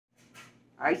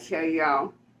I tell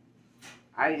y'all,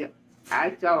 I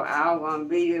thought I was gonna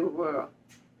be this world.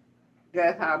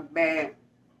 That's how bad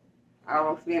I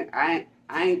was feeling. I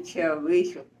ain't tell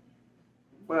Lisa,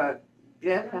 but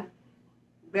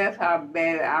that's how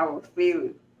bad I was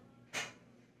feeling.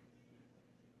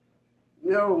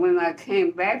 You know, when I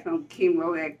came back from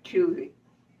chemo that Tuesday,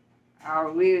 I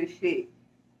was really sick.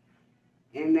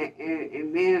 And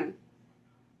then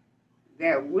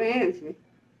that Wednesday,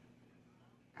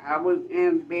 I was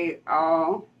in bed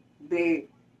all day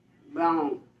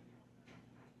long.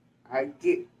 I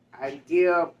get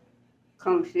up,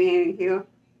 come in here.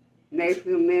 Next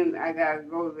few minutes, I gotta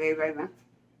go to bed right now.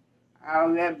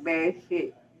 All that bad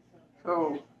shit.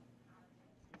 So,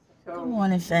 Good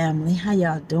morning, family. How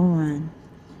y'all doing?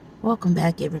 Welcome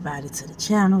back, everybody, to the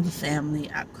channel, the family,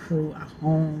 our crew, our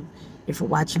home. If you're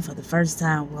watching for the first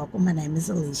time, welcome. My name is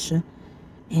Alicia,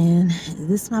 and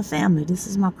this is my family. This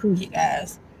is my crew, you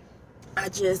guys. I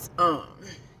just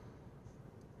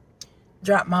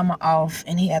dropped Mama off,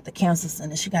 and he at the cancer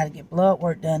center. She got to get blood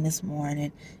work done this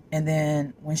morning, and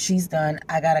then when she's done,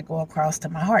 I got to go across to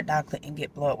my heart doctor and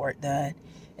get blood work done.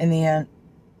 And then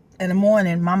in the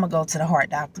morning, Mama go to the heart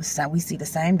doctor. So we see the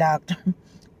same doctor.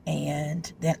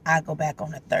 And then I go back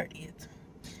on the 30th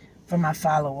for my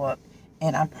follow-up.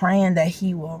 And I'm praying that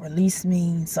he will release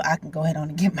me so I can go ahead on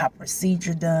and get my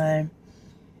procedure done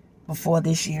before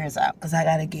this year is out. Because I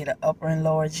got to get an upper and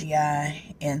lower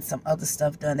GI and some other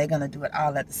stuff done. They're going to do it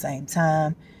all at the same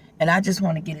time. And I just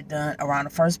want to get it done around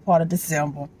the first part of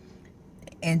December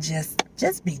and just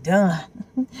be done.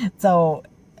 So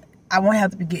I won't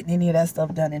have to be getting any of that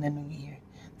stuff done in the new year.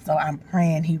 So I'm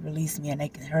praying he release me and they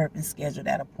can hurry up and schedule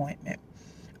that appointment.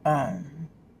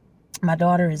 My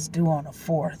daughter is due on the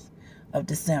 4th of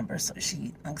December. So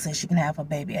she, like I said, she can have her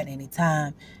baby at any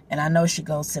time. And I know she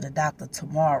goes to the doctor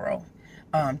tomorrow.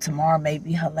 Tomorrow may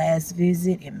be her last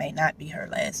visit. It may not be her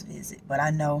last visit. But I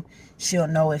know she'll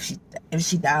know if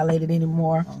she dilated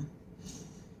anymore.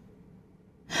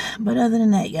 But other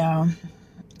than that, y'all,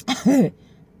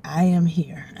 I am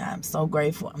here. I'm so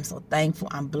grateful. I'm so thankful.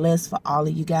 I'm blessed for all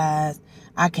of you guys.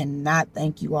 I cannot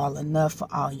thank you all enough for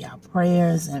all y'all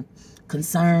prayers and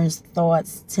concerns,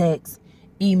 thoughts, texts,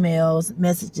 emails,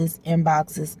 messages,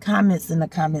 inboxes, comments in the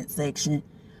comment section.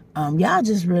 Y'all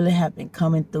just really have been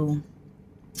coming through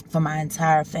for my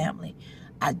entire family.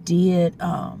 I did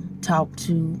talk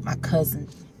to my cousin,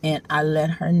 and I let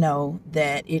her know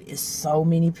that it is so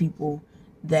many people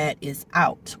that is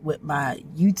out with my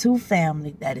YouTube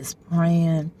family that is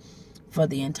praying for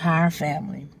the entire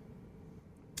family.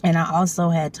 And I also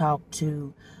had talked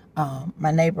to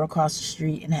my neighbor across the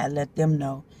street and had let them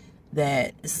know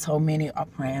that so many are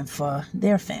praying for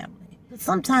their family.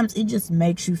 Sometimes it just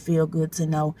makes you feel good to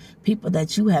know people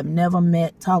that you have never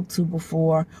met, talked to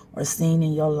before, or seen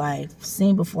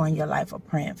before in your life are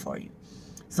praying for you.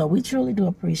 So we truly do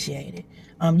appreciate it.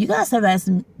 You guys have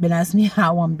been asking me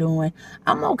how I'm doing.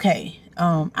 I'm okay.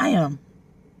 I am.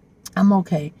 I'm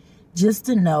okay. Just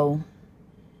to know,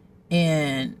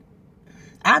 and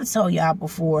I've told y'all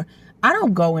before, I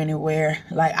don't go anywhere.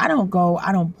 Like, I don't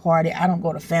party. I don't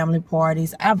go to family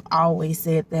parties. I've always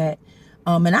said that.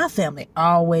 And our family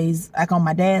always, like on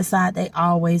my dad's side, they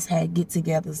always had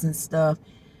get-togethers and stuff.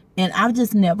 And I've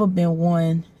just never been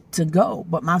one to go,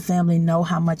 but my family know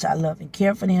how much I love and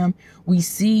care for them. We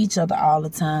see each other all the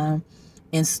time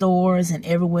in stores and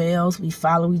everywhere else. We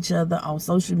follow each other on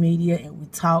social media and we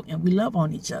talk and we love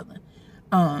on each other.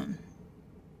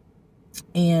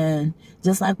 And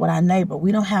just like with our neighbor,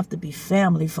 we don't have to be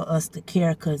family for us to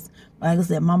care, because like I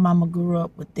said, my mama grew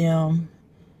up with them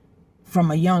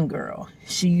from a young girl.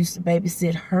 She used to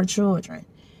babysit her children.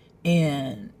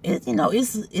 And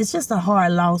it's just a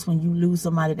hard loss when you lose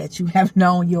somebody that you have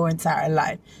known your entire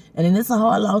life. And then it's a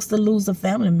hard loss to lose a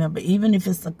family member, even if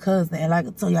it's a cousin. And like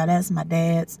I told y'all, that's my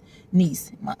dad's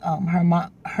niece.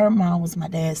 Her mom was my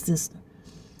dad's sister.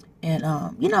 And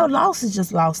loss is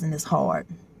just loss, and it's hard.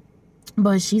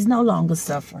 But she's no longer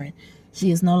suffering.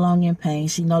 She is no longer in pain.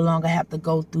 She no longer have to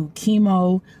go through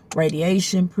chemo,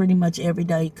 radiation pretty much every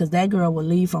day, because that girl will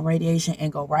leave from radiation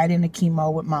and go right into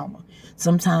chemo with mama.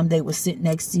 Sometimes they would sit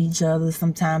next to each other.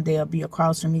 Sometimes they'll be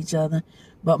across from each other.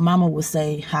 But mama would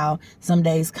say how some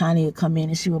days Connie would come in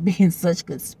and she would be in such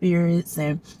good spirits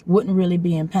and wouldn't really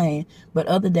be in pain. But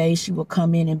other days she would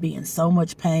come in and be in so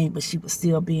much pain, but she would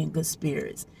still be in good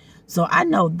spirits. So I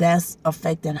know that's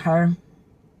affecting her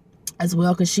as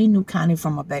well, because she knew Connie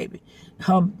from a baby.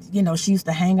 She used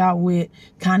to hang out with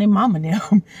Connie mama now.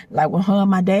 Like when her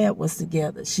and my dad was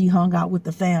together, she hung out with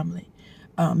the family.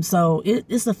 So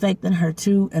it's affecting her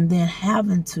too. And then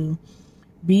having to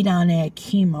be down there at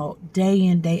chemo day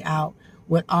in, day out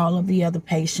with all of the other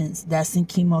patients that's in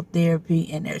chemotherapy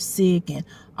and they're sick, and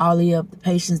all the other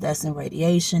patients that's in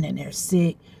radiation and they're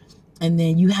sick. And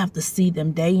then you have to see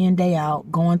them day in, day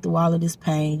out, going through all of this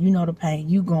pain. You know the pain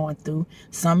you going through.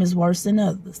 Some is worse than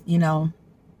others, you know.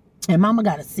 And mama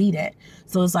got to see that.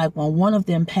 So it's like when one of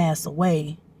them pass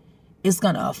away, it's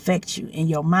going to affect you. In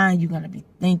your mind, you're going to be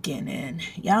thinking. And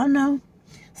y'all know.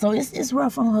 So it's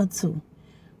rough on her too.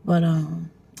 But,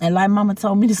 and like mama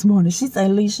told me this morning, she said,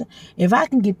 Alicia, if I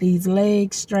can get these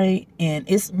legs straight, and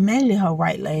it's mainly her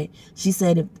right leg, she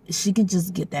said if she can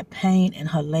just get that pain in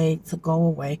her leg to go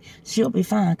away, she'll be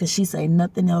fine. Because she said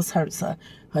nothing else hurts her.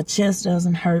 Her chest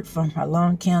doesn't hurt from her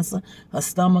lung cancer. Her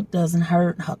stomach doesn't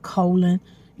hurt. Her colon,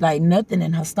 like nothing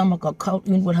in her stomach or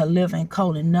colon, with her liver and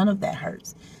colon, none of that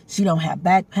hurts. She don't have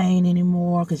back pain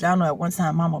anymore. Because y'all know at one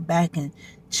time mama back and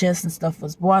chest and stuff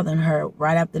was bothering her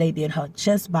right after they did her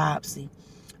chest biopsy.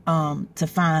 To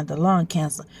find the lung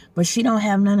cancer, but she don't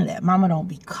have none of that. Mama don't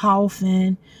be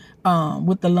coughing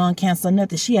with the lung cancer,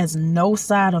 nothing. She has no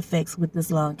side effects with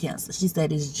this lung cancer. She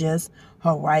said it's just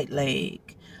her right leg.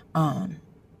 A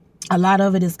lot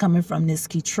of it is coming from this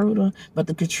Keytruda, but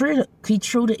the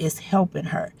Keytruda is helping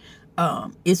her.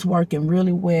 It's working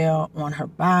really well on her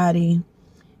body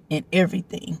and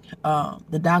everything.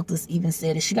 The doctors even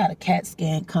said that she got a CAT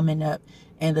scan coming up.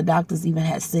 And the doctors even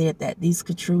had said that these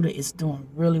Keytruda is doing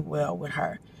really well with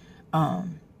her.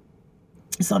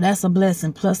 So that's a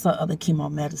blessing, plus her other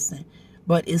chemo medicine.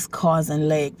 But it's causing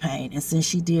leg pain. And since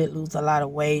she did lose a lot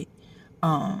of weight,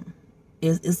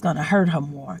 it's going to hurt her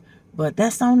more. But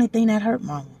that's the only thing that hurt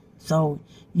mama. So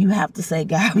you have to say,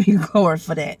 God be glory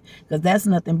for that. Because that's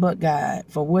nothing but God.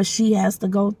 For what she has to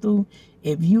go through,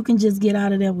 if you can just get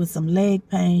out of there with some leg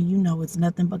pain, you know it's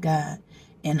nothing but God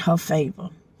in her favor.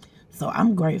 So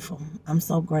I'm grateful. I'm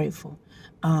so grateful.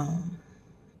 And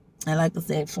like I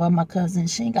said, for my cousin,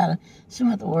 she don't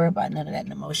have to worry about none of that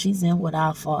no more. She's in with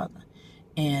our Father.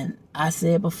 And I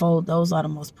said before, those are the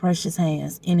most precious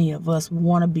hands any of us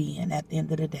want to be in at the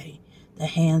end of the day. The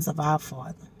hands of our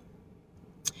Father.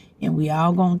 And we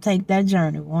all going to take that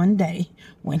journey one day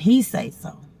when he say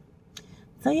so.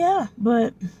 So yeah,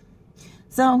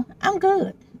 so I'm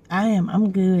good.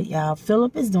 I'm good, y'all.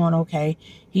 Philip is doing okay.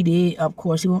 He did, of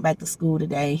course, he went back to school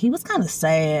today. He was kind of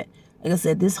sad, like I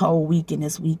said, this whole week and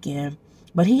this weekend.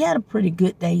 But he had a pretty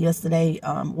good day yesterday.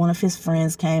 One of his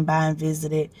friends came by and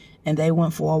visited, and they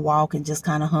went for a walk and just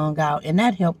kind of hung out. And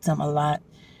that helped him a lot.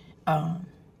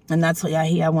 And that's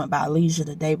why I went by Alicia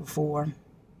the day before.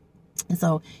 And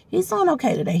so he's doing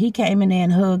okay today. He came in there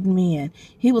and hugged me, and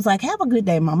he was like, have a good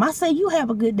day, Mom. I say, you have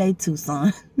a good day too,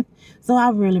 son. So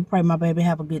I really pray my baby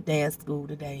have a good day at school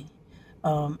today.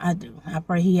 I do. I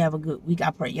pray he have a good week. I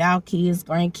pray y'all kids,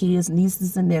 grandkids,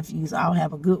 nieces, and nephews all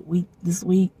have a good week this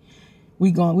week.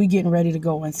 We getting ready to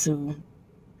go into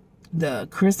the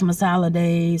Christmas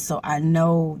holidays. So I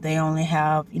know they only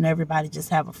have, everybody just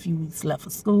have a few weeks left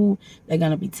of school. They're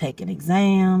going to be taking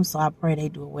exams. So I pray they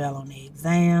do well on their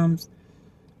exams.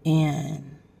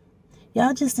 And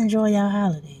y'all just enjoy y'all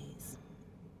holidays.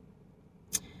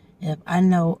 If I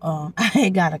know, I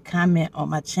had got a comment on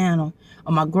my channel,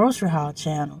 on my grocery haul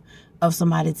channel, of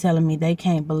somebody telling me they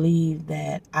can't believe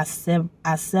that I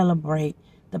celebrate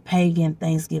the pagan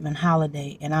Thanksgiving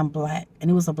holiday and I'm black. And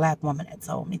it was a black woman that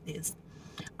told me this.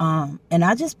 And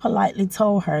I just politely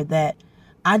told her that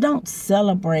I don't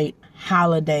celebrate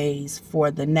holidays for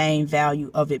the name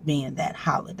value of it being that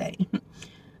holiday.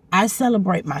 I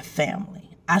celebrate my family.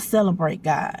 I celebrate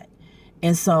God.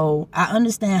 And so I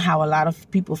understand how a lot of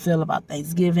people feel about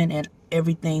Thanksgiving and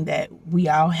everything that we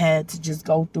all had to just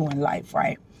go through in life,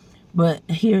 right? But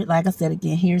here, like I said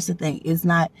again, here's the thing. It's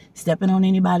not stepping on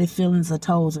anybody's feelings or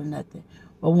toes or nothing.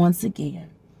 But once again,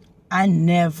 I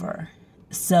never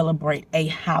celebrate a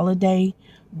holiday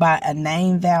by a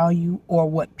name value or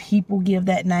what people give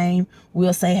that name.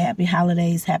 We'll say happy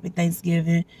holidays, happy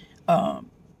Thanksgiving.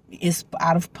 It's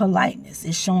out of politeness.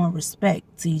 It's showing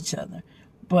respect to each other.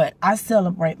 But I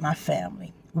celebrate my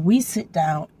family. We sit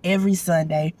down every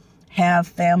Sunday, have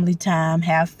family time,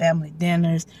 have family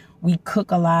dinners. We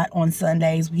cook a lot on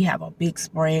Sundays. We have a big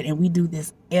spread, and we do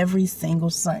this every single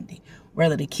Sunday,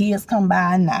 whether the kids come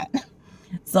by or not.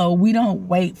 So we don't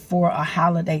wait for a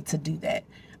holiday to do that,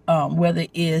 whether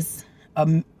it's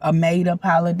a made-up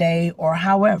holiday or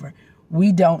however.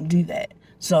 We don't do that.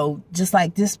 So just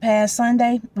like this past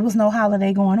Sunday, there was no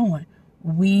holiday going on.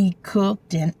 We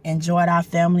cooked and enjoyed our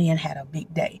family and had a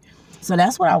big day. So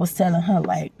that's what I was telling her.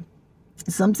 Like,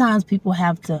 sometimes people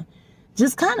have to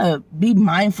just kind of be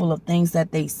mindful of things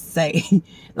that they say.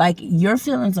 Like, your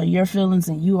feelings are your feelings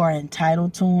and you are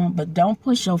entitled to them, but don't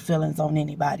push your feelings on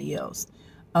anybody else.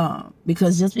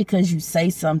 Because just because you say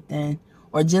something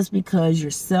or just because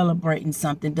you're celebrating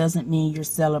something doesn't mean you're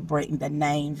celebrating the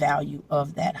name value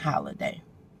of that holiday,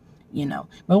 you know.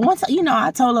 But once, you know,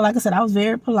 I told her, like I said, I was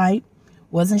very polite,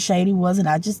 wasn't shady, wasn't,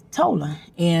 I just told her,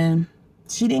 and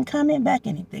she didn't comment back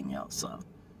anything else. So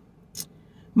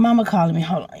mama calling me,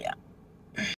 hold on, y'all.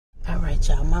 All right,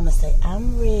 y'all, mama say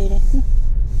I'm ready.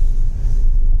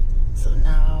 So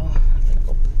now I'm gonna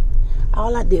go.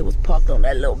 All I did was park on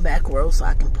that little back road so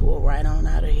I can pull right on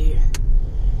out of here.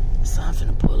 So I'm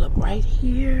finna pull up right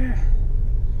here.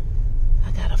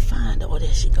 I gotta find her. Oh,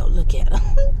 there she go. Look at her.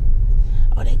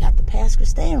 Oh, they got the Pascal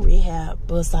Stan rehab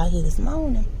bus out here this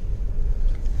morning.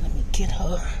 Let me get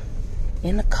her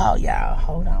in the car, y'all.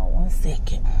 Hold on 1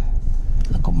 second.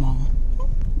 Look at mama.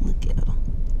 Look at her.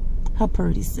 Her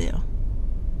pretty self.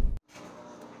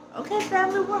 Okay,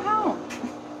 family, we're home.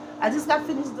 I just got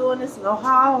finished doing this little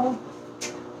haul.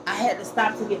 I had to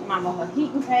stop to get mama her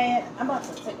heating pad. I'm about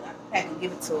to take it out the pack and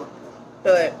give it to her.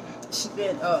 But she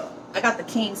been, I got the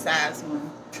king size one.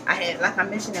 I had, like I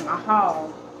mentioned in my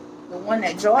haul, the one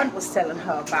that Jordan was telling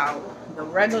her about, the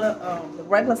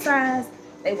regular size,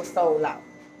 they were sold out.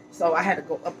 So I had to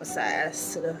go up a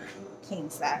size to the king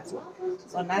size one.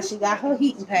 So now she got her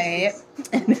heating pad,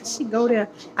 and then she go there.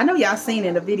 I know y'all seen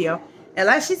in the video, and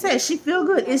like she said, she feel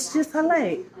good. It's just her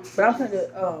leg. But I'm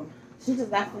gonna, she just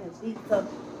got finished eating stuff.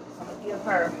 I'm gonna give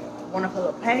her one of her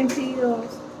little pain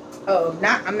pills. I'm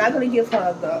not gonna give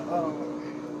her the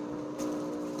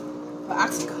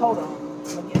oxycodone.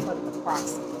 I'm gonna give her the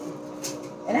naproxen,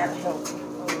 and that'll help.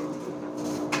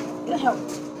 It'll help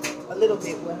a little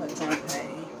bit with her joint pain.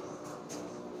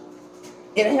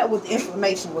 It'll help with the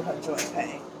inflammation with her joint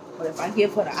pain. But if I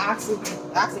give her the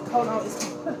oxycodone, it's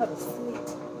gonna put her to sleep.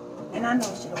 And I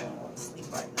know she don't want to sleep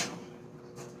right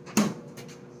now.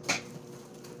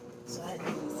 So I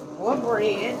need some more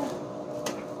bread.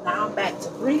 Now I'm back to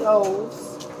 3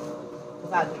 O's.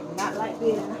 Because I do not like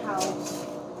being in the house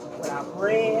without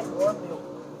bread or milk.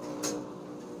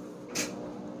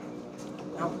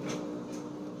 Now,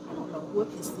 I don't know what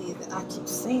this is that I keep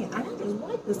saying. I just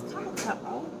like this countertop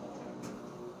off.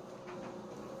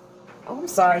 Oh, I'm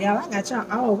sorry, y'all. I got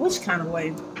y'all all which kind of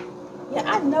way. Yeah,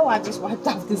 I know I just wiped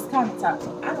off this countertop.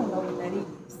 So I don't know what that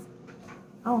is.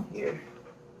 Oh, here.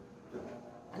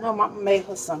 I know Mama made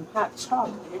her some hot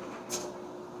chocolate.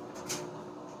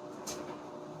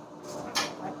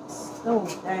 Wipe the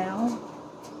stove down.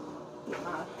 Get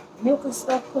my milk and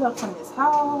stuff put up from this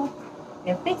hall.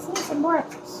 And fix me some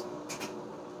breakfast.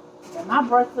 And my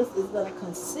breakfast is going to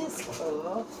consist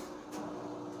of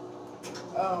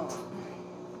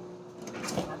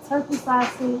my turkey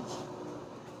sausage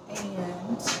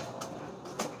and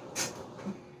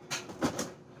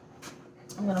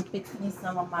I'm going to fix me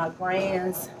some of my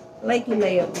Grand's flaky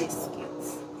layer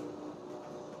biscuits.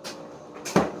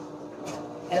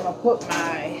 And I'm going to put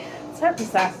my turkey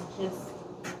sausages,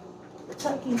 the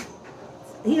turkey,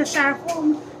 he'll shine for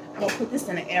me. I'm going to put this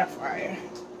in the air fryer.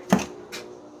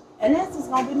 And that's just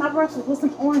going to be my breakfast with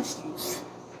some orange juice.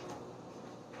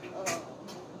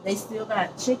 They still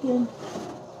got chicken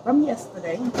from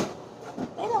yesterday.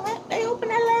 They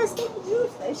opened that last stick of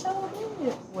juice. They sure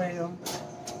did. Well,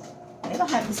 they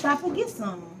don't have to stop and get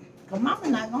some. Because Mama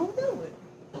not going to do it.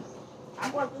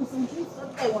 I worked in some juice the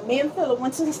other day. When me and Phillip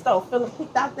went to the store, Phillip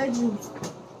picked out that juice.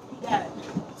 He got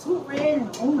 2 red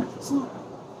and orange. So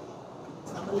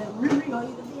I'm going to let Riri or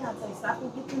either Beyonce stop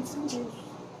and get them some juice.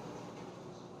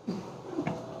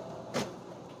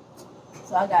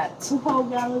 So I got 2 whole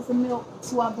gallons of milk,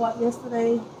 2 I bought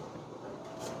yesterday.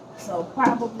 So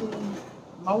probably,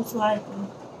 most likely,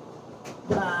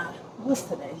 by, what's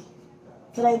today?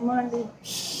 Today Monday.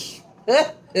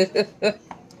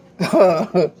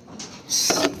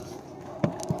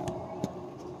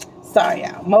 Sorry,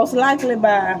 y'all. Most likely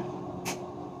by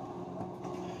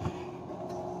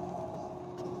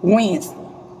Wednesday.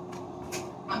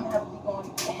 I'm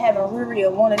going to have a Riri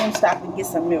or one of them stop and get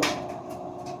some milk.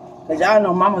 Because y'all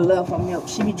know Mama love her milk.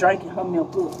 She be drinking her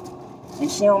milk good. And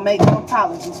she don't make no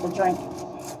apologies for drinking.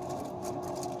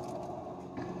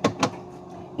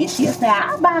 And she'll say,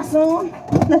 I'll buy some.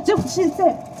 That's what she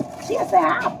said. She'll say,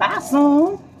 I'll buy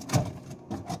some.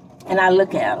 And I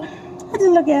look at her. I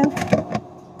just look at her.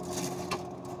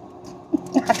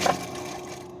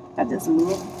 I just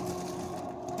look.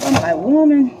 I'm like,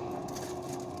 woman,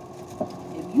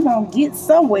 if you don't get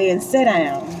somewhere and sit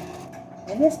down,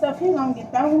 and this stuff here gonna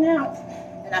get thrown out,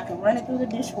 and I can run it through the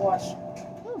dishwasher.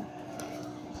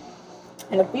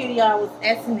 In the video, I was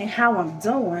asking me how I'm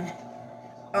doing.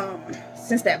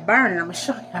 Since that burning, I'm gonna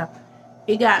show y'all.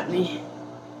 It got me,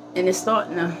 and it's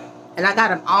starting to, and I got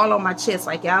them all on my chest.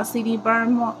 Like y'all see these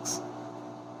burn marks?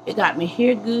 It got me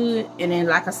here good, and then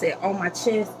like I said, on my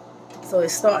chest, so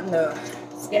it's starting to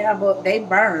scab up. They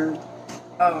burn.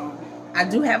 I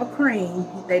do have a cream.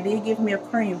 They did give me a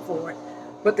cream for it,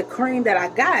 but the cream that I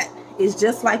got is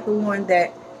just like the one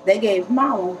that they gave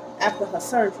Mama after her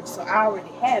surgery. So I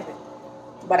already have it,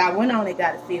 but I went on and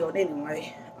got it filled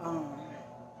anyway.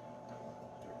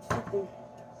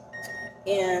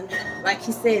 And like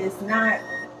he said, it's not.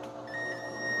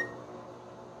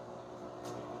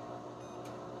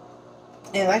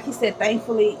 And like he said,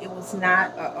 thankfully it was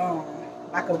not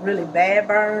like a really bad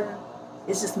burn.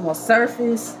 It's just more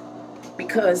surface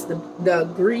because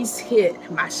the grease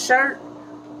hit my shirt.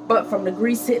 But from the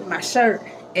grease hitting my shirt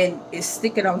and it's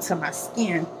sticking onto my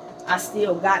skin, I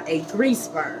still got a grease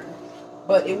burn.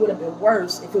 But it would have been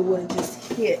worse if it would have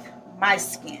just hit my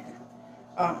skin.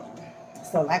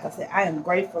 So like I said, I am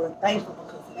grateful and thankful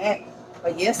because of that.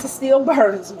 But yes, it still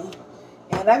burns me.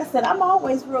 And like I said, I'm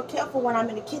always real careful when I'm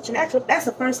in the kitchen. Actually, that's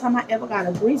the first time I ever got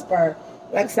a grease burn.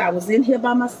 Like I said, I was in here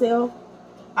by myself.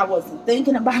 I wasn't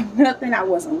thinking about nothing. I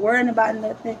wasn't worrying about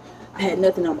nothing. I had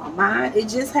nothing on my mind. It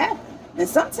just happened. And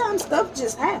sometimes stuff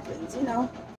just happens, you know.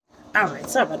 All right,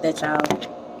 sorry about that,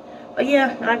 y'all. But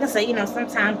yeah, like I say, you know,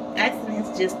 sometimes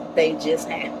accidents they just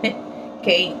happen.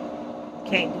 Can't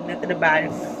do nothing about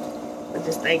it. But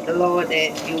just thank the Lord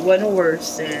that it wasn't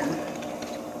worse and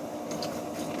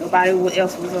nobody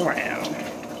else was around.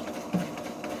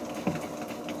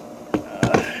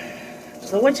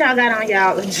 So what y'all got on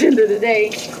y'all agenda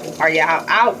today? Are y'all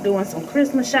out doing some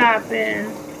Christmas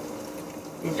shopping?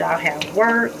 Did y'all have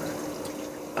work?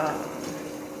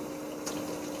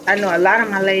 I know a lot of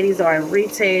my ladies are in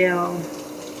retail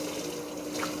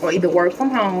or either work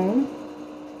from home.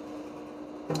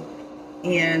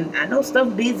 And I know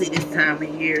stuff busy this time of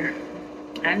year.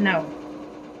 I know.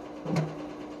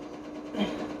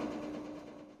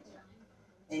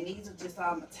 And these are just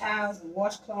all my towels and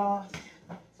washcloths.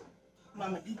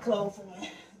 Mama eat clothes for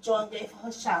me. Joy gave for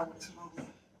her shower this morning.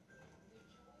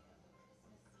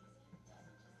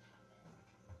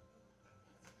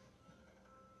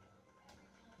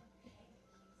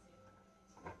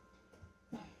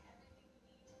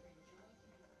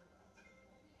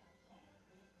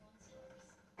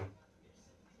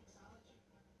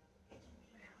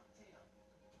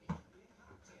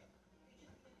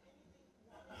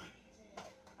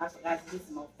 I forgot to get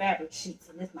some more fabric sheets,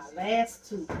 and this is my last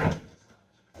two.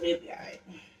 It'll be alright.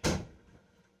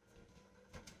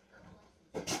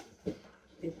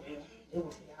 It will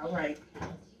be alright.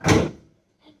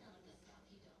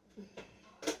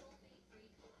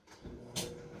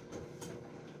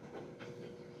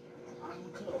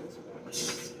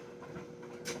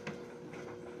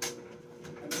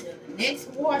 Until the next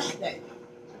wash day.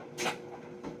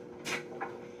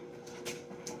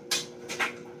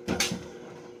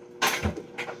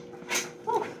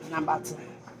 And I'm about to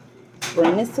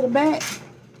bring this to the back.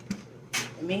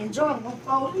 And me and Jordan gonna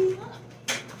fold these up.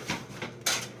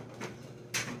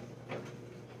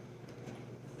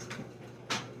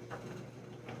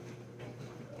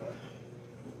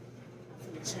 I'm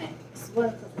gonna change the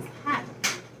sweater because it's hot.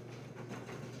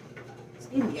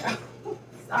 Excuse me, y'all.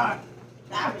 Sorry,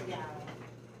 y'all.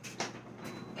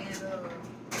 And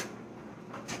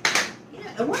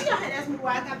yeah, and one of y'all had asked me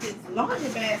where I got this laundry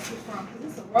basket from, because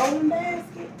it's a rolling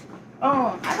basket.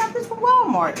 I got this from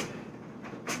Walmart.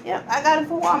 Yep, I got it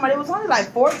from Walmart. It was only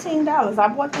like $14. I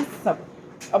bought this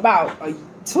about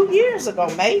 2 years ago,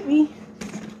 maybe.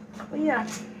 But yeah,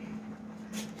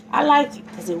 I like it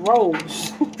because it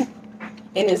rolls.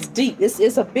 And it's deep.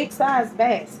 It's a big size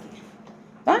basket.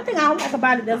 The only thing I don't like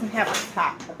about it doesn't have a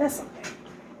top, but that's okay.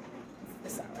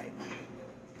 It's alright.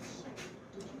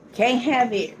 Can't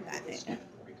have it like that.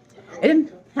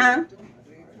 And, huh?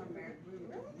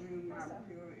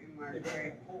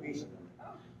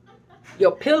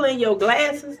 Your pillow and your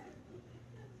glasses.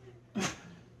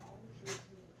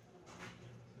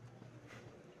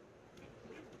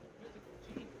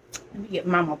 Let me get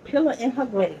Mama a pillow and her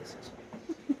glasses.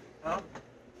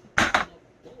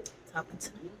 Talking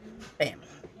to the family.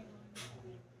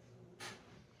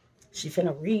 She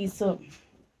finna read something.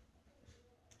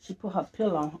 She put her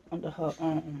pillow under her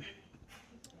on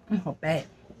her back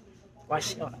while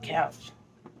she on the couch.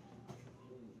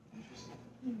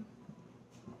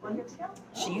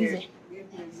 She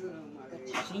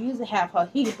usually have her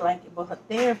heated blanket, but her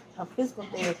physical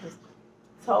therapist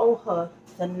told her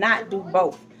to not do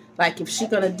both. Like if she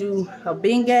gonna do her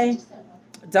Bengay,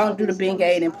 don't do the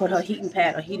Bengay and put her heating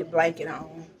pad or heated blanket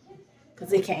on,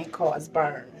 because it can't cause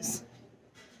burns.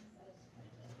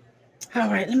 All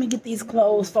right, let me get these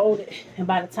clothes folded, and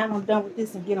by the time I'm done with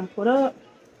this and get them put up,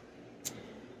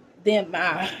 then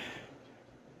my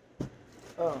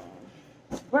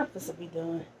breakfast will be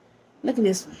done. Look at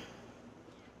this one.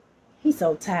 He's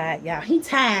so tired, y'all. He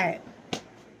tired.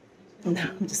 No,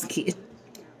 I'm just kidding.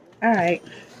 All right.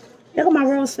 Look at my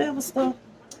rose feather stuff.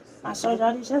 I showed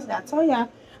y'all this yesterday. I told y'all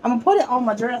I'm gonna put it on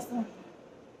my dresser,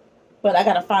 but I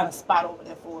gotta find a spot over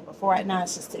there for it. But for right now,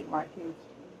 it's just sitting right here.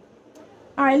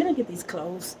 All right, let me get these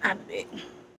clothes. I'm back.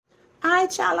 All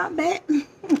right, y'all, I'm back.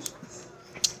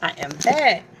 I am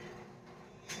back.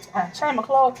 I changed my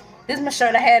clothes. This is my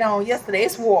shirt I had on yesterday.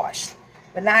 It's washed,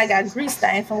 but now I got grease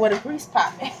stain from where the grease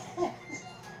popped.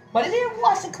 But it didn't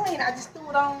wash and clean. I just threw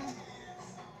it on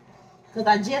because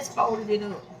I just folded it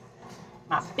up.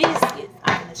 My biscuits.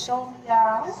 I'm gonna show them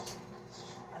y'all.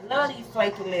 I love these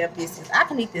flaky layer biscuits. I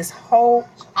can eat this whole,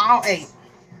 all 8.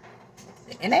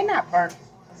 And they not burnt.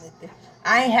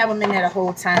 I ain't have them in there the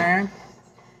whole time.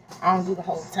 I don't do the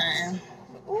whole time.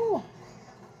 But, ooh,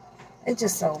 it's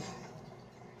just so,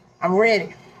 I'm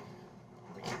ready.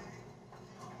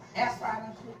 After I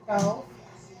done cooked those,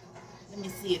 let me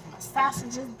see if my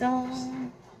sausage is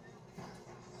done.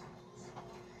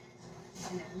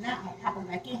 And if not, I'm gonna pop them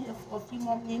back in here for a few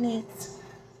more minutes.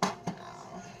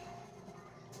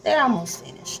 They're almost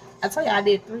finished. I told you I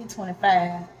did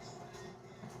 325.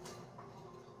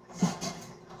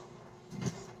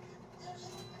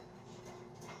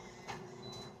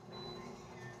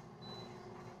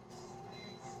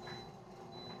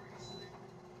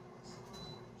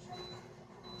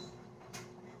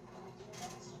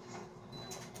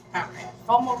 All right,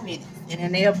 4 more minutes, and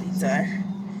then they'll be done.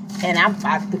 And I'm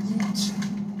about to eat.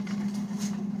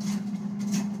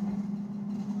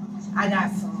 I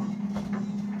got some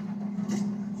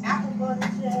apple butter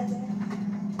jelly.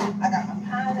 I got my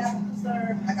pineapple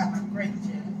preserve. I got my grape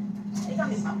jelly. They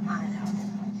gonna need my pineapple.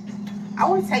 I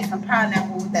want to take some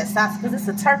pineapple with that sausage because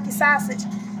it's a turkey sausage,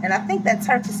 and I think that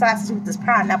turkey sausage with this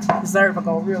pineapple preserve will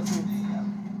go real good.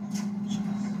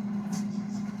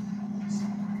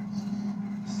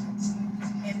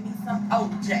 And me some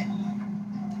OJ.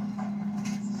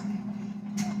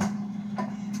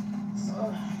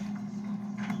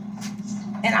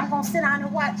 And I'm gonna sit down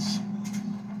and watch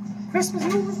Christmas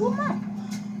movies with Mom.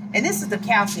 And this is the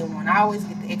calcium one. I always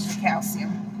get the extra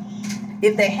calcium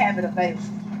if they have it available.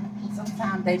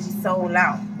 Sometimes they be sold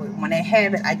out, but when they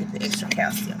have it, I get the extra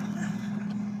calcium.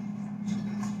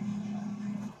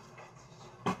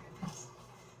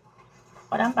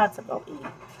 But I'm about to go eat.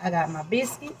 I got my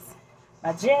biscuits,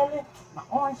 my jelly, my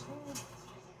orange juice,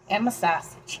 and my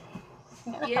sausage.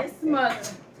 Yes, mother.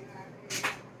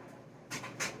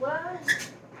 What?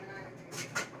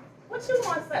 What you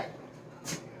want to say?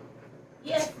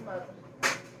 Yes, mother.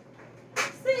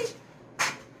 See,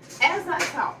 as I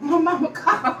talk, my mama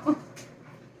called.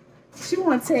 She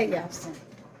want to tell y'all something.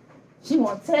 She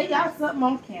want to tell y'all something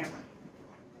on camera.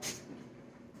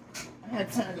 I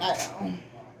had to turn the light on.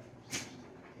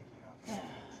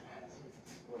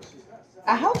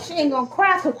 I hope she ain't gonna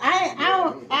cry, cause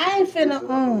I ain't finna.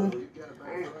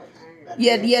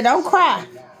 Yeah, don't cry,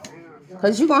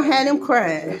 cause you gonna have them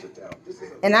crying,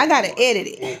 and I gotta edit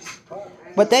it.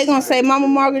 But they gonna say, Mama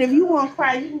Margaret, if you wanna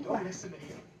cry, you can cry.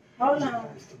 Hold on.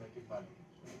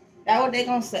 That's what they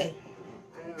gonna say.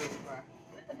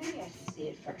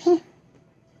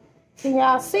 Can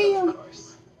y'all see him?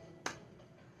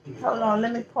 Hold on,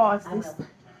 let me pause this.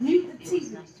 Mute the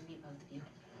TV.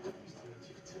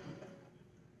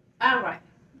 All right,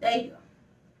 there you go.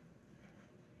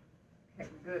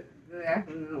 Good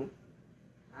afternoon,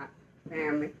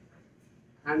 family.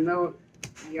 I know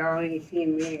y'all ain't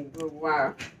seen me in a good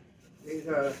while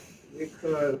because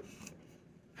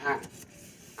I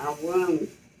wasn't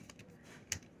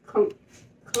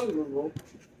comfortable.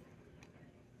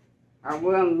 I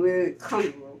wasn't really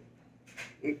comfortable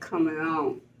in coming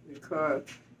on because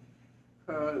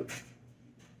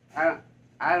I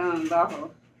don't know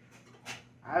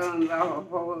a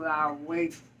whole lot of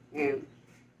weight, and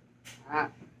I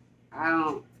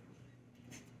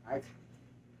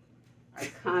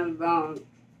kind of don't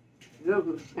look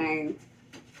the same,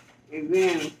 and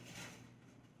then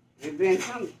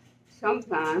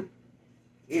sometimes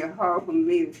it's hard for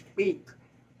me to speak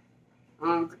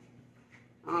on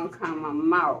kind of my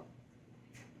mouth,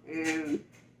 and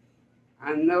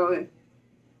I know it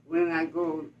when I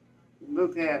go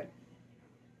look at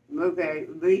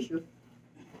Lisa's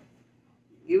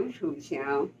YouTube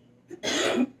channel,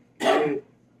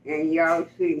 and y'all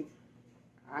see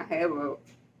I have a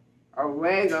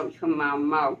rag up to my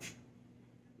mouth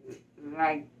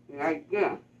like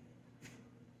that.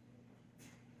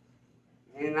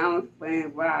 And I'm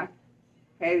explaining why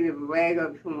I had a rag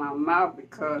up to my mouth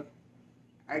because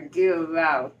I get a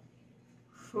lot of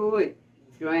fluid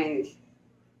drainage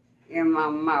in my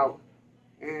mouth,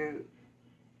 and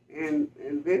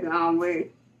this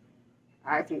only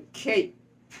I can catch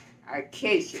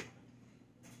it,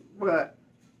 but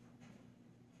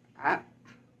I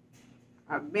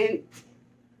I've been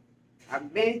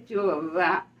through a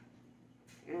lot,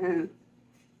 and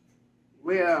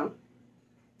well,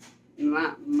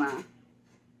 my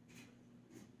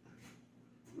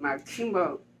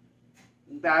chemo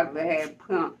doctor had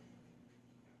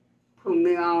put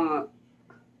me on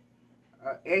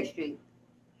a extra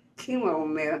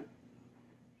chemo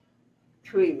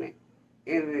treatment,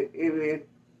 and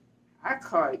I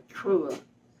call it Trula,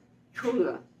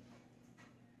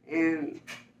 and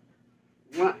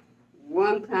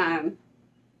one time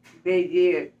they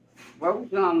did both of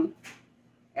them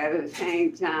at the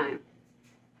same time.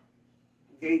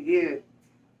 They did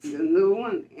the new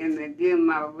one and they did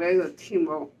my regular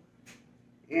chemo,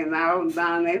 and I was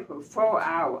down there for 4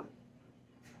 hours.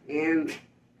 And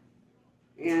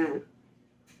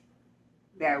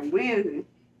that Wednesday,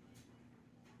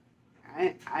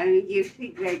 I didn't get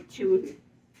sick that Tuesday,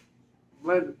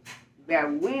 but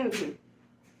that Wednesday,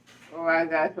 oh, I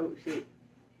got so sick.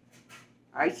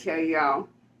 I tell y'all,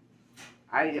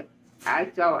 I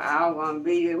thought I was gonna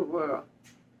be in the world.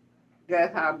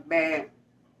 That's how bad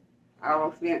I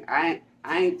was feeling. I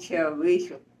ain't tell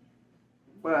Lisa,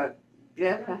 but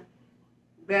that's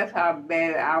how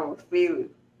bad I was feeling.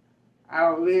 I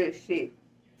was really sick.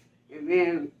 And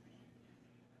then,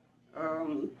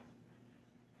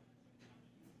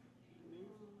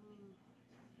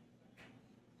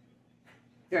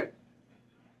 that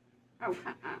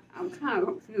I'm kind of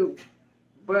confused,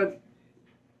 but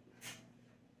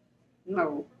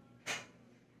no,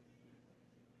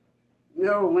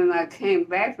 when I came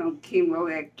back from chemo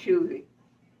that Tuesday,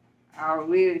 I was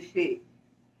really sick.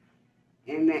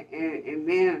 And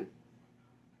then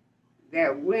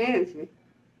that Wednesday,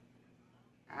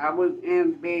 I was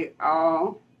in bed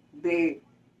all day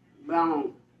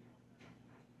long.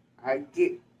 I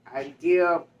get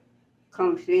up,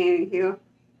 come sitting here.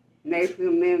 Next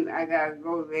few minutes, I gotta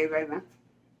go to bed right now.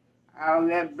 I was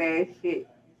that bad sick.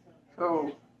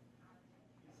 So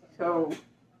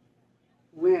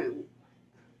when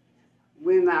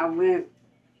I went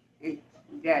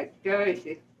that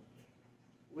Thursday,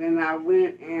 when I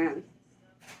went and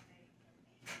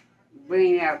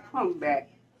bring that pump back,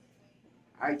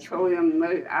 I told them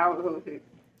nurse I was sick.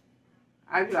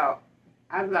 I thought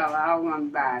I was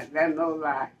gonna die. That's no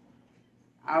lie.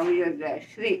 I was just that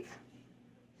sick.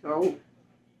 So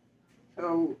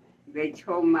they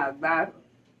told my doctor,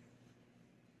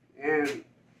 and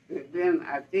then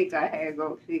I think I had to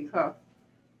go see her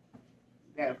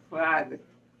that Friday.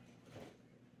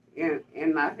 And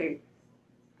I said,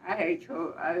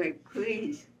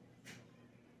 please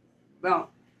don't,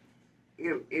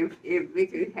 if we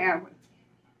can have it,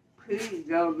 please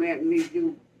don't let me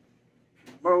do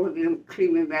both of them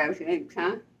treatments at the same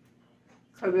time,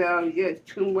 because there was just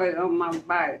too much on my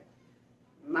body.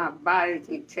 My body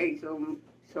can take so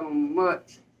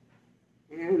much,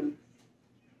 and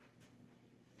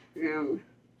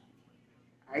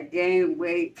I gain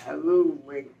weight, I lose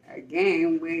weight. I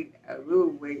gain weight, I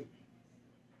lose weight.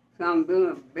 So I'm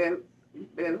doing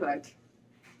better like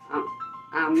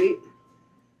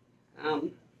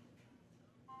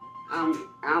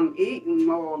I'm eating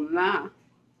more now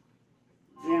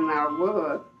than I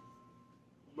was,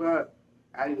 but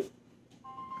I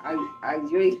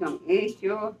drink some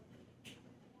Ensure,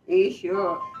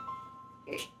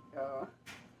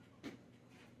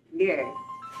 yeah,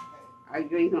 I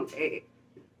drink some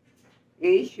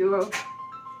Ensure.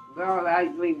 God, I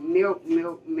drink milk.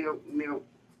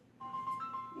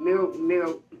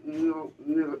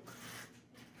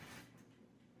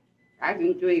 I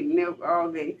can drink milk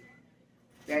all day.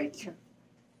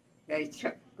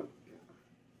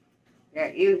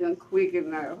 That isn't quick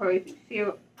and I hurt the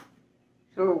silk.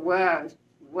 So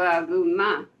what I do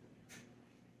now,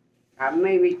 I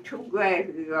maybe 2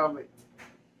 glasses of it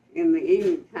in the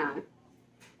evening time.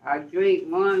 I drink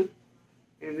one,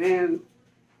 and then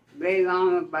later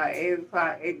on about 8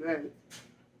 o'clock, 8:30,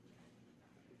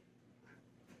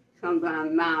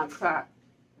 sometimes 9 o'clock,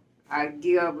 I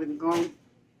get up and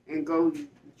go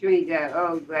drink that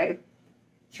other glass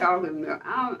chocolate milk.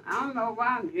 I don't know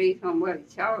why I'm drinking so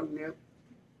much chocolate milk,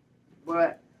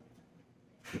 but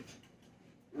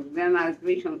and then I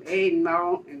drink some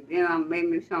eggnog, and then I make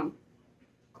me some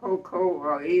cocoa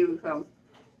or even some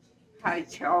hot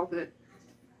chocolate,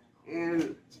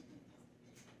 and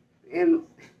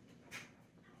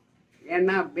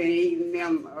I've been eating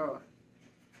them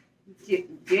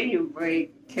gingerbread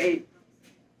cake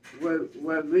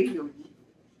what Lisa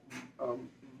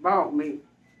bought me,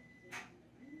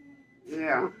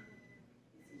 yeah,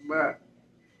 but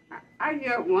I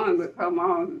just wanted to come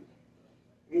on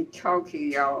and talk to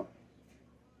y'all.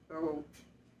 So,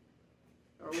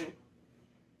 so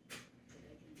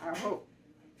I hope,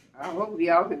 I hope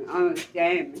y'all can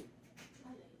understand me.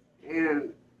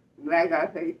 And like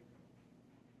I say,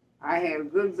 I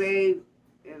have good days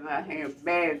and I have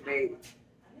bad days.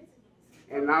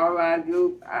 And all I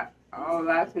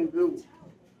can do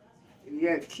is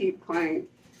just keep praying.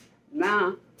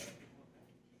 Now,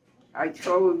 I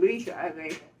told Lisa, I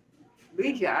said,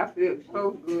 Lisa, I feel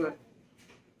so good.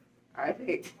 I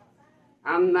said,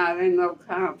 I'm not in no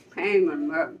kind of pain or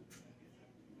nothing,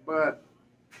 but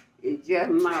it's just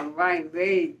my right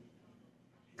leg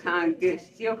kind of gets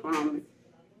stiff on me.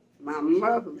 My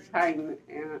muscles tighten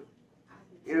and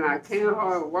I can't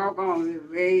hardly walk on this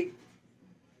leg,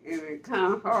 and it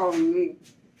kind of hard on me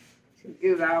to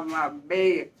get out of my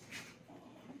bed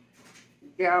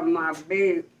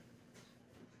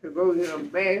to go to the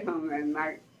bathroom at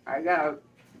night. I got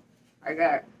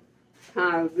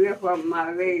kind of lift up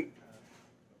my leg,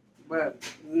 but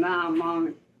now I'm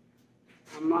on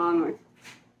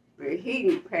the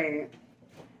heating pad.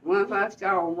 Once I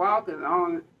start walking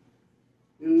on it,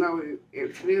 you know,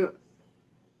 it feels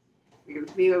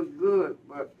good,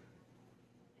 but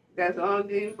that's the only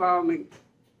thing for me.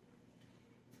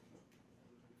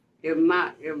 If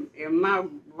my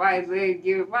right leg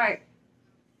get right,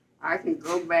 I can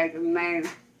go back and man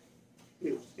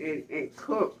and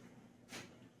cook.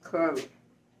 Cause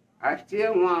I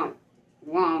still want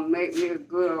to make me a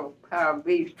good old pie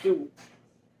beef stew.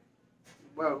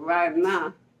 But right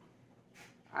now,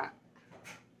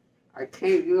 I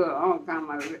can't do it on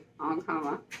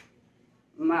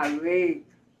my leg.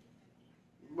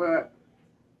 But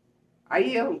I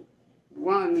just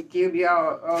wanted to give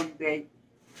y'all an update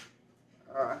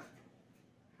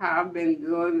how I've been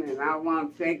doing, and I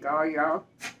want to thank all y'all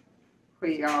for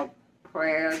y'all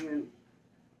prayers and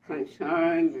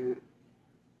concern,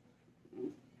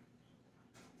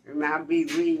 and I'll be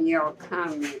reading y'all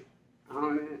comments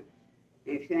on it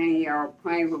and saying y'all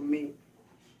praying for me.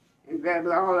 And that's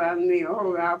all I need, a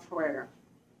whole lot of prayer.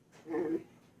 And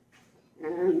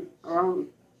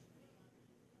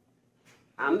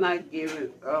I'm not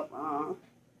giving up.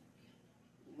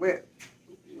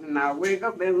 When I wake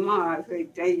up in the morning, I say,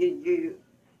 thank you, Jesus.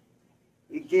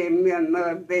 You gave me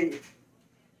another day.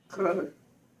 Because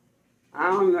I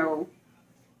don't know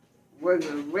what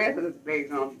the rest of the day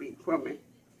going to be for me.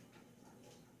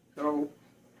 So,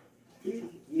 you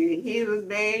here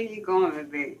today, you're gone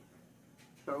today.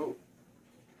 So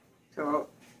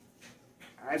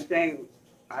I thank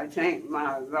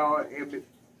my Lord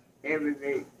every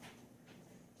day.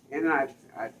 And I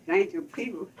thank the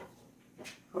people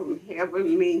for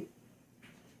helping me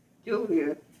do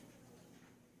this.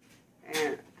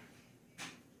 And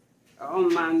all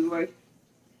my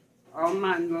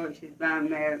nurses down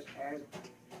there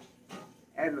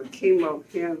as a chemo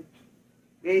center,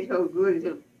 they so good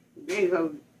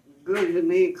to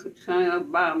me, concerned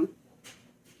about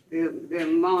their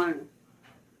morning.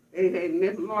 They say,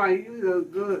 Miss Moore, you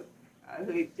look good. I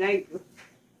say, thank you.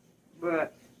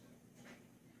 But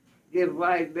this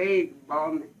white baby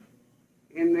bought me.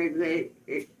 And they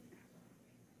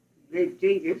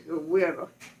think it's the weather.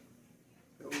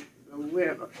 The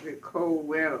weather, the cold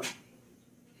weather.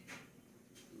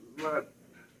 But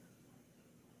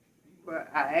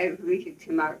I asked Lisa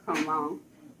to not come on,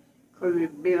 because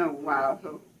it's been a while.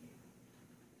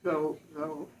 So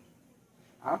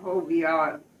I hope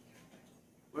y'all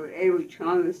were able to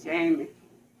understand me,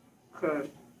 because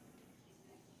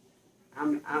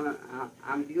I'm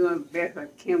doing the best I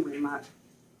can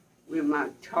with my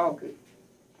talking.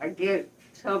 I guess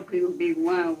some people be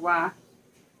wondering why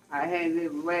I had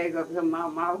this rag up in my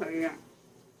mouth here.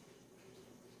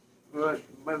 But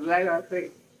like I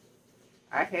say,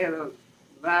 I had a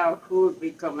lot of food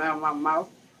be coming out of my mouth,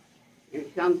 and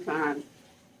sometimes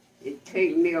it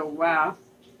takes me a while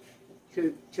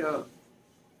to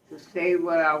say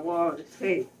what I want to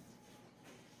say.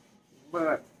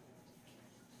 But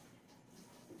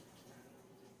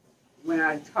when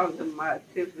I talk to my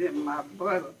sister and my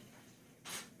brother,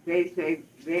 they say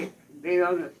they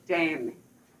understand me.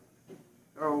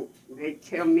 So they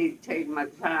tell me to take my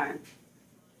time,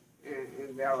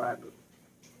 and that's what I do.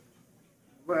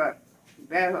 But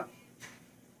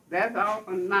that's all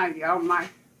for now.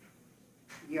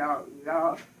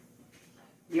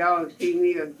 Y'all see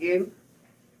me again,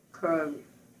 'cause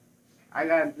I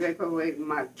gotta decorate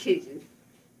my kitchen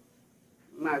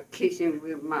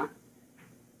with my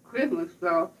Christmas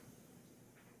stuff,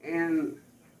 and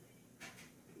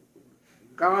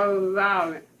God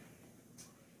allowed it.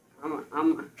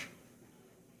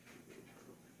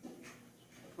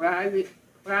 Friday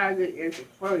is the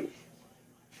first.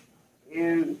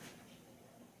 And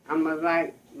I'm going to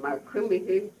light my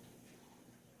Christmas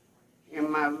and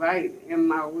my light in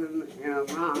my room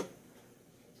and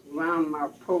around my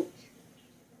porch.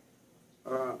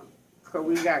 Because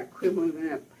we got Christmas in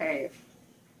the past.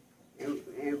 And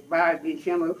by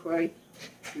December 1st,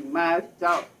 you might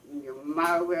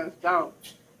well start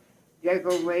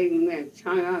decorating and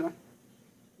turn on.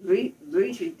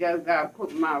 Lisa just got to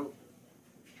put my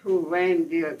 2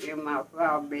 reindeers in my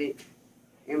flower bed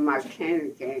in my candy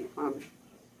cane for me.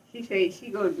 She said she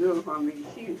gonna do it for me.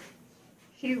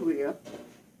 She will.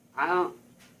 I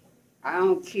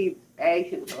don't keep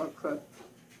asking her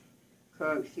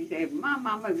cause she said, Mom,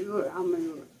 I'm gonna do it.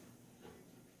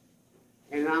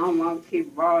 And I don't want to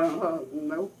keep bothering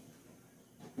her,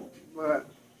 But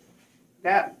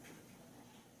that's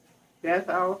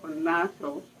all for now.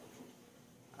 So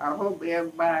I hope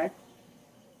everybody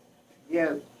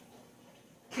just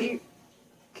keep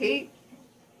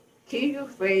your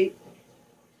faith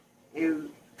and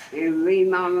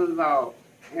lean on the Lord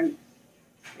and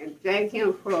thank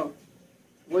Him for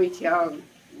what y'all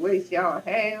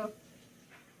have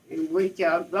and what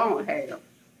y'all don't have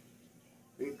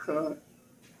because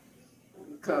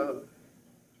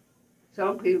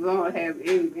some people don't have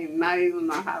anything, not even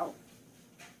a house.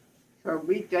 So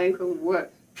be thankful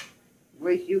what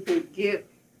you can get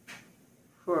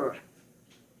for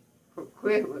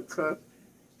Christmas, because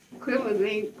Christmas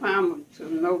ain't promised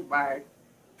to nobody.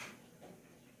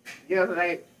 Just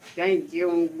like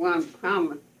Thanksgiving wasn't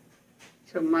promised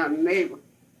to my neighbor.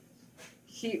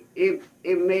 It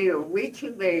made a week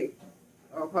today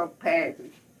of her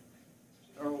passing.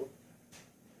 So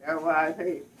that's why I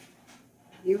say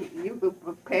you can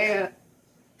prepare,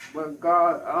 but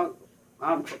God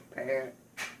unprepared.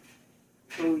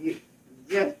 So you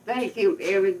just thank Him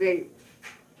every day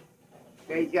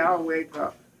that y'all wake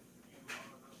up.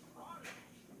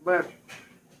 But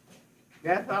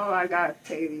that's all I got to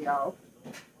say to y'all.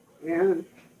 And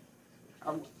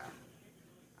I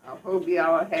hope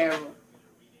y'all have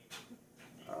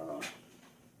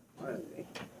what is it?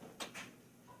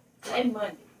 Say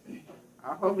Monday.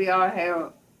 I hope y'all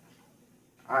have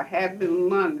a happy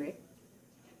Monday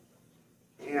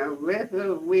and the rest of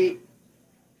the week.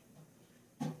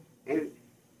 And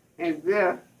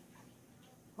just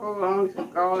hold on to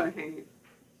God's hand.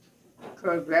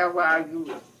 Because that's what I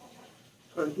do.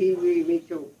 Because He lead me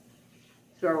to.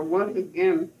 So once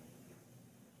again,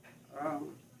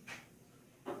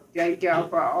 thank y'all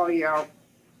for all y'all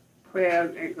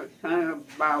prayers and concern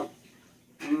about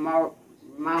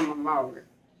Mama Margaret.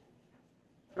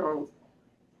 So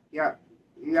y'all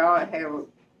have a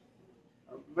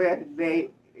blessed day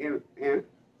and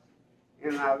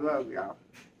I love y'all.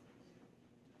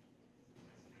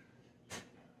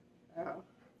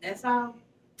 That's all.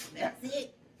 That's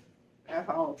it. That's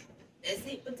all. That's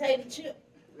it, potato chip.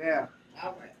 Yeah.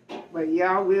 All right. But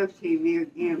y'all will see me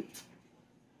again.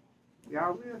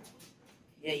 Y'all will.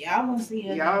 Yeah, y'all gonna see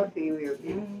it. Y'all see me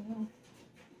again.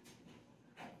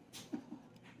 Mm-hmm.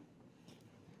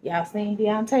 Y'all seen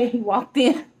Deontay? He walked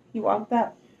in. He walked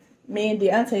out. Me and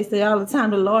Deontay say all the time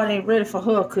the Lord ain't ready for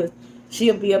her because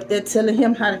she'll be up there telling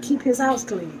him how to keep his house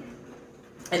clean.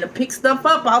 And to pick stuff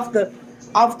up off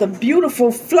the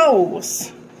beautiful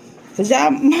floors. Cause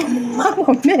y'all,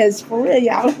 mama mess for real,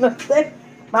 y'all.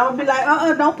 Mama be like,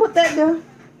 don't put that there.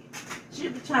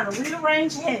 She'll be trying to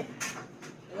rearrange heaven.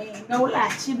 Ain't no lie.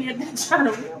 She'll be up there trying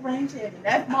to rearrange heaven.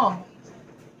 That's mama.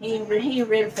 He ain't ready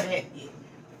for that yet.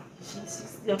 She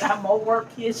still got more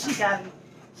work here. She gotta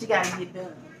get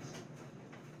done.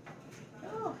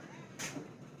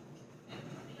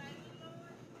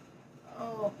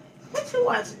 Oh, what you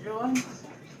watching, Joy?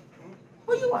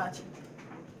 Who you watching?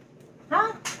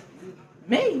 Huh?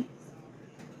 Me?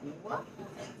 What?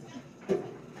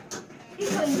 He's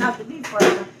cleaning out the beef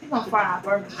burger. He's gonna fry our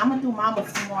burger. I'm gonna do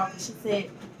Mama's tomorrow because she said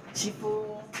she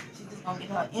full. She's just gonna get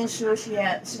her insurance.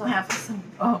 She's gonna have some.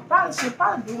 She'll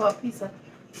probably do her a piece of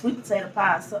sweet potato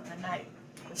pie or something tonight.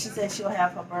 But she said she'll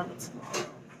have her burger tomorrow.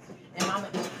 And Mama,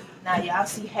 now y'all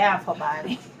see half her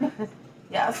body.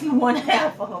 Y'all see one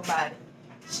half of her body.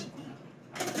 She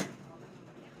eat.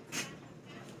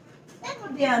 That's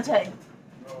what Deontay.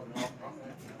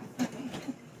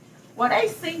 Well, they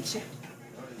seen you.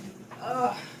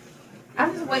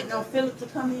 I'm just waiting on Philip to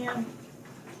come in.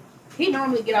 He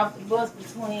normally get off the bus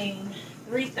between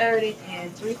 3:30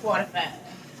 and 3:45.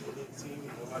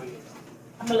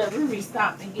 I'm gonna let Riri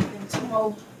stop and get them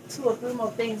 2 or 3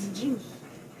 more things of juice.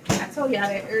 I told y'all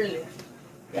that earlier.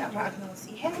 Y'all probably gonna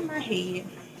see half of my head.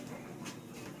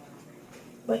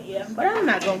 But yeah, I'm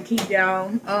not gonna keep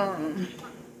y'all.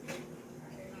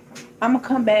 I'm gonna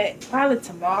come back probably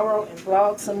tomorrow and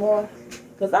vlog some more.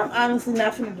 Cause I'm honestly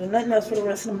not finna do nothing else for the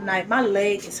rest of the night. My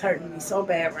leg is hurting me so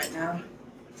bad right now.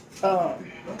 No,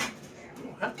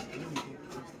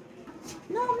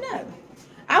 I'm not.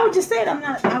 I was just saying I'm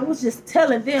not. I was just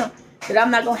telling them that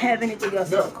I'm not gonna have anything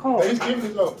else in the car.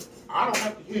 Thanksgiving is over. I don't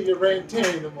have to hear your rain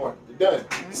 10 in the morning. It doesn't.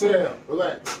 Sit down,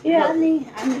 relax. Yeah, I need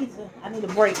a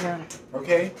break now.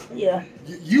 Okay? Yeah.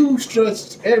 You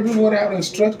stretched everyone out and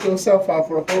stretched yourself out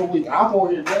for a whole week. I'm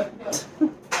over here nothing else.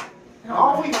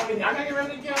 All week, I gotta get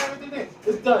ready to get everything.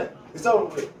 It's done. It's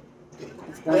over with.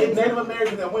 They Native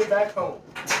Americans that went back home.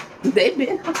 They've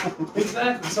been home.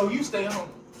 Exactly. So you stay home.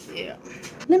 Yeah.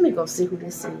 Let me go see who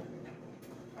this is.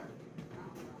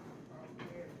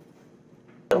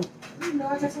 You know,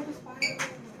 I just want to buy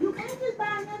You can't just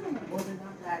buy another one.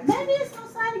 Maybe it's on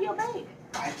the side of your bed.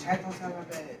 I checked on top of my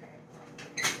bed.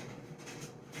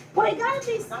 Well, it gotta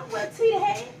be somewhere T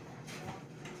had.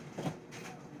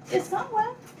 It's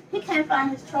somewhere. He can't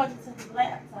find his charger to his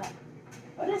laptop.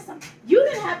 But it's some. You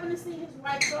didn't happen to see his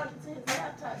right charger to his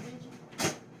laptop, did you?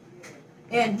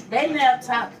 And they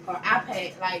laptop or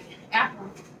iPad, like Apple.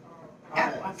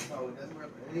 Apple. So it doesn't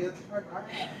work. Any other charger?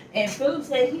 And Philip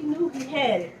said he knew he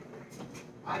had it.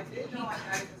 I did know I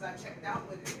had it because I checked out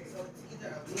with it. So it's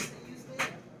either Elisa used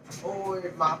it or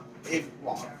it walked.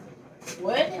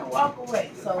 Well, it didn't walk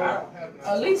away. So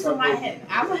Elisa might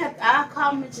have. I'll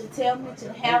call Mitch and tell Mitch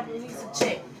to have Elisa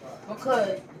check.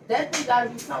 Because that thing gotta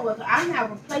be somewhere. Cause I'm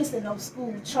not replacing no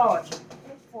school charger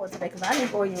for today. Cause I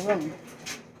didn't go in your room.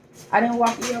 I didn't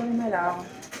walk in your room at all.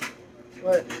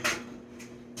 But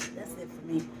that's it for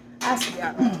me. I see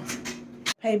y'all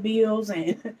pay bills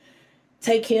and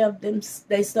take care of them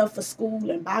they stuff for school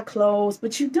and buy clothes,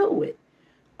 but you do it.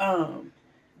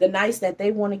 The nights that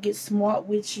they want to get smart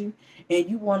with you and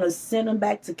you want to send them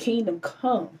back to Kingdom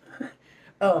Come.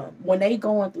 When they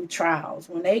going through trials,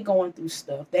 when they going through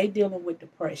stuff, they dealing with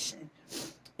depression,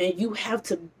 and you have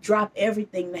to drop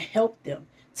everything to help them,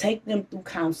 take them through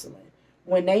counseling.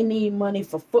 When they need money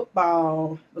for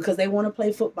football because they want to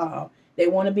play football, they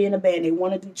want to be in a band, they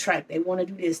want to do track, they want to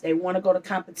do this, they want to go to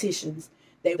competitions.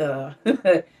 They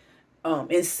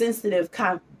insensitive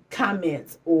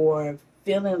comments or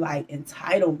feeling like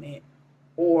entitlement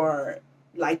or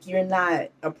like you're not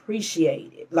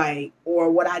appreciated, like, or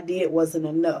what I did wasn't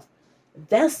enough.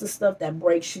 That's the stuff that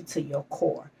breaks you to your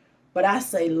core. But I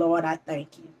say, Lord, I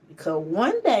thank you, because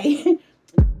one day